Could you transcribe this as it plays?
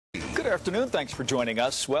Good afternoon. Thanks for joining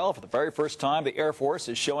us. Well, for the very first time, the Air Force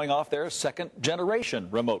is showing off their second-generation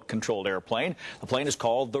remote-controlled airplane. The plane is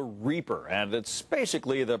called the Reaper, and it's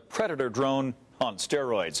basically the Predator drone on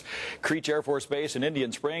steroids. Creech Air Force Base in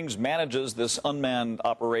Indian Springs manages this unmanned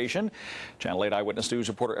operation. Channel 8 Eyewitness News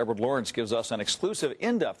reporter Edward Lawrence gives us an exclusive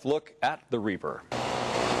in-depth look at the Reaper.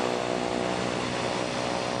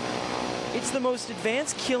 It's the most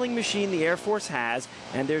advanced killing machine the Air Force has,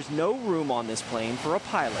 and there's no room on this plane for a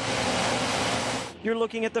pilot. You're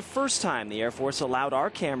looking at the first time the Air Force allowed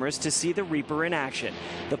our cameras to see the Reaper in action.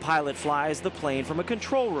 The pilot flies the plane from a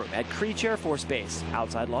control room at Creech Air Force Base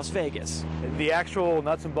outside Las Vegas. The actual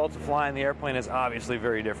nuts and bolts of flying the airplane is obviously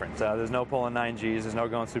very different. There's no pulling 9Gs, there's no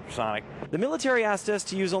going supersonic. The military asked us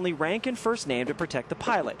to use only rank and first name to protect the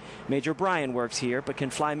pilot. Major Brian works here but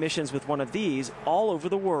can fly missions with one of these all over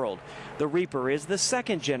the world. The Reaper is the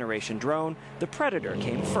second-generation drone. The Predator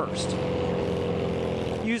came first.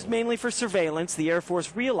 Used mainly for surveillance, the Air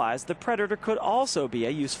Force realized the Predator could also be a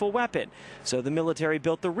useful weapon. So the military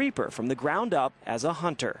built the Reaper from the ground up as a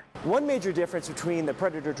hunter. One major difference between the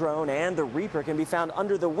Predator drone and the Reaper can be found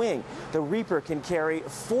under the wing. The Reaper can carry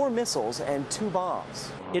 4 missiles and 2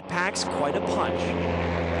 bombs. It packs quite a punch.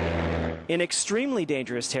 In extremely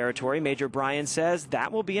dangerous territory, Major Brian says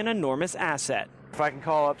that will be an enormous asset. If I can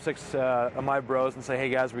call up 6 of my bros and say, hey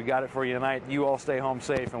guys, we got it for you tonight, you all stay home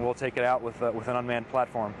safe and we'll take it out with an unmanned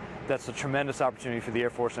platform, that's a tremendous opportunity for the Air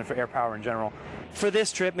Force and for air power in general. For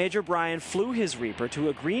this trip, Major Brian flew his Reaper to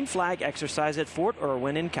a green flag exercise at Fort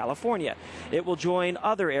Irwin in California. It will join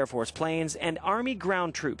other Air Force planes and Army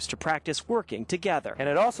ground troops to practice working together. And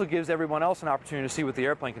it also gives everyone else an opportunity to see what the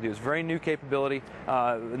airplane can do. It's a very new capability.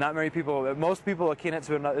 Not many people, most people akin it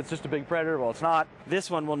to it's just a big Predator. Well, it's not.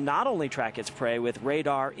 This one will not only track its prey with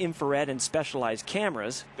radar, infrared, and specialized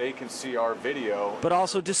cameras. They can see our video, but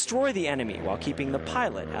also destroy the enemy while keeping the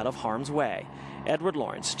pilot out of harm's way. Edward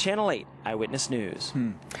Lawrence, Channel 8 Eyewitness News.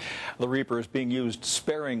 The Reaper is being used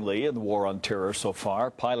sparingly in the war on terror so far.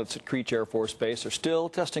 Pilots at Creech Air Force Base are still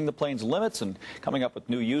testing the plane's limits and coming up with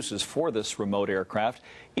new uses for this remote aircraft.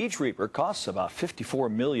 Each Reaper costs about $54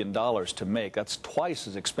 million to make. That's twice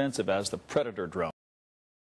as expensive as the Predator drone.